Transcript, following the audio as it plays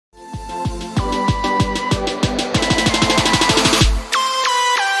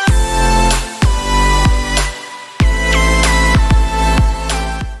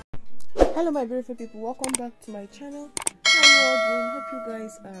my beautiful people, welcome back to my channel. How are you all doing? Hope you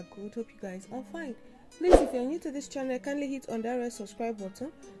guys are good. Hope you guys are fine. Please, if you're new to this channel, kindly hit on that red subscribe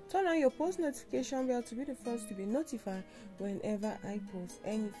button. Turn on your post notification bell to be the first to be notified whenever I post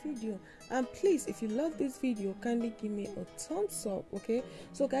any video. And please, if you love this video, kindly give me a thumbs up. Okay,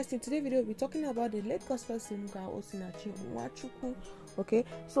 so guys, in today's video we'll be talking about the late gospel singer osinachi nwachukwu. Okay,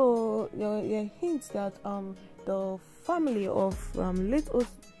 so there are hints that the family of late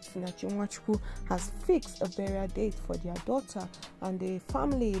osinachi nwachukwu has fixed a burial date for their daughter, and the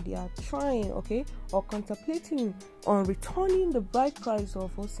family, they are trying, okay, or contemplating on returning the bride price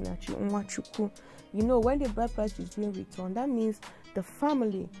of osinachi nwachukwu. You know, when the bride price is being returned, that means the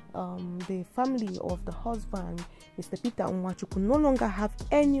family of the husband, Mr. Peter Nwachukwu, no longer have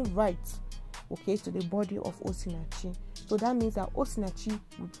any rights, okay, to the body of osinachi. So that means that osinachi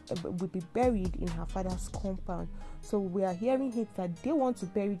would be buried in her father's compound. So we are hearing hints that they want to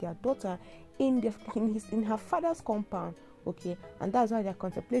bury their daughter in her father's compound, okay, and that's why they are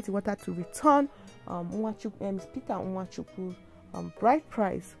contemplating whether to return Peter Nwachukwu bride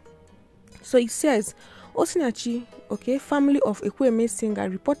price. So it says osinachi, okay, family of Ekwueme singer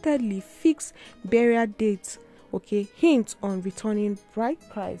reportedly fixed burial dates, okay, hint on returning bride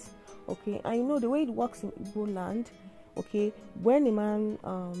price. Okay, and you know the way it works in Igbo land, okay, when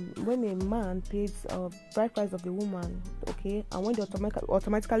a man pays bride price of the woman, okay, and when they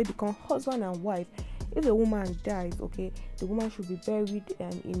automatically become husband and wife, if the woman dies, okay, the woman should be buried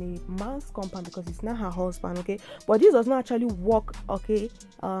in a man's compound because it's not her husband, okay. But this does not actually work, okay,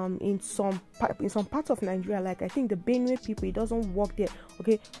 in some parts of Nigeria, like I think the Benue people, it doesn't work there,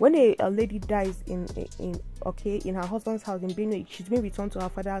 okay. When a lady dies in her husband's house in Benue, she's being returned to her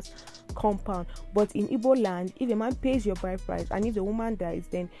father's compound. But in Igbo land, if a man pays your bride price and if the woman dies,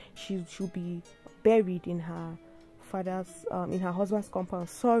 then she should be buried in her husband's compound.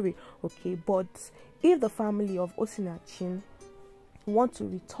 Sorry, okay. But if the family of osinachi want to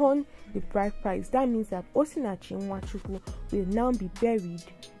return the bride price, that means that osinachi nwachukwu will now be buried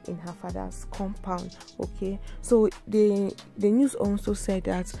in her father's compound, okay. So the news also said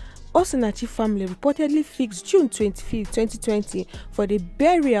that osinachi family reportedly fixed June 25th, 2020 for the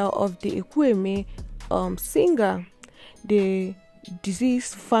burial of the Ekwueme singer. The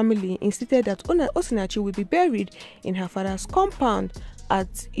deceased family insisted that osinachi will be buried in her father's compound at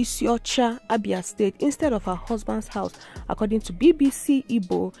Isiocha, Abia State, instead of her husband's house. According to BBC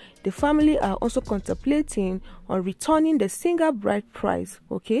Igbo, the family are also contemplating on returning the singer bride price,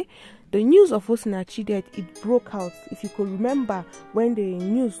 okay. The news of osinachi death, it broke out, if you could remember, when the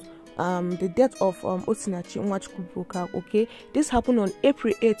news the death of osinachi nwachukwu broke out, okay. This happened on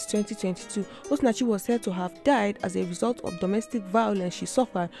April 8, 2022. Osinachi was said to have died as a result of domestic violence she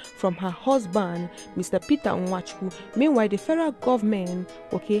suffered from her husband, Mr. Peter Nwachukwu. Meanwhile, the federal government,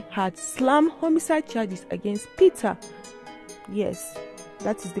 okay, had slammed homicide charges against Peter. Yes,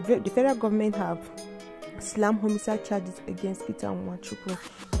 that is the federal government have slammed homicide charges against Peter Nwachukwu.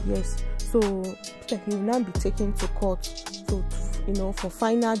 Yes, so Peter, he will now be taken to court, so for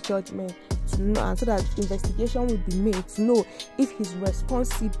final judgment, to know, and so that investigation will be made to know if he's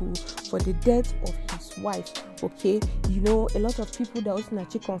responsible for the death of his wife, okay. You know, a lot of people that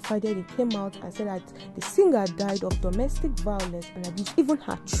osinachi confided in came out and said that the singer died of domestic violence and abuse, even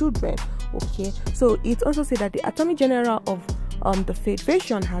her children, okay. So it also said that the Attorney General of the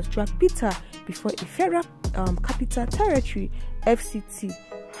Federation has dragged Peter before a federal capital territory FCT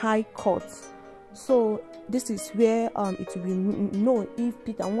High Court. So this is where it will be known if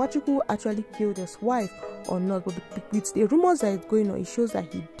Peter Nwachukwu actually killed his wife or not. But with the rumors that is going on, it shows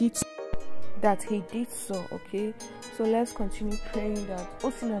that he did so, okay. So let's continue praying that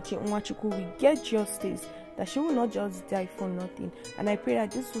osinachi nwachukwu will get justice, that she will not just die for nothing. And I pray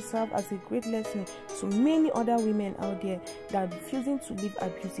that this will serve as a great lesson to many other women out there that are refusing to live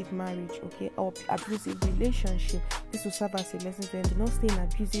abusive marriage, okay, or abusive relationship. This will serve as a lesson to them. Do not stay in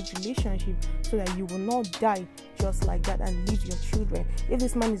abusive relationship so that you will not die just like that and leave your children. If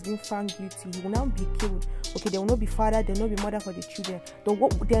this man is being found guilty, he will now be killed, okay. There will not be father, there will not be mother for the children.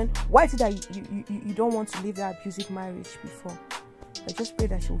 Then why is it that you don't want to live that abusive marriage before? I just pray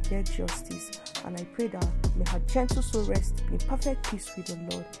that she will get justice, and I pray that may her gentle soul rest in perfect peace with the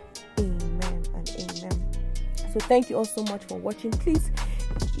Lord. Amen and amen. So thank you all so much for watching. Please,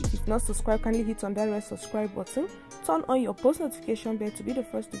 if you've not subscribed, kindly hit on that red subscribe button. Turn on your post notification bell to be the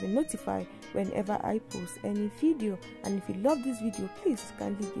first to be notified whenever I post any video. And if you love this video, please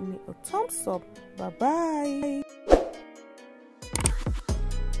kindly give me a thumbs up. Bye bye.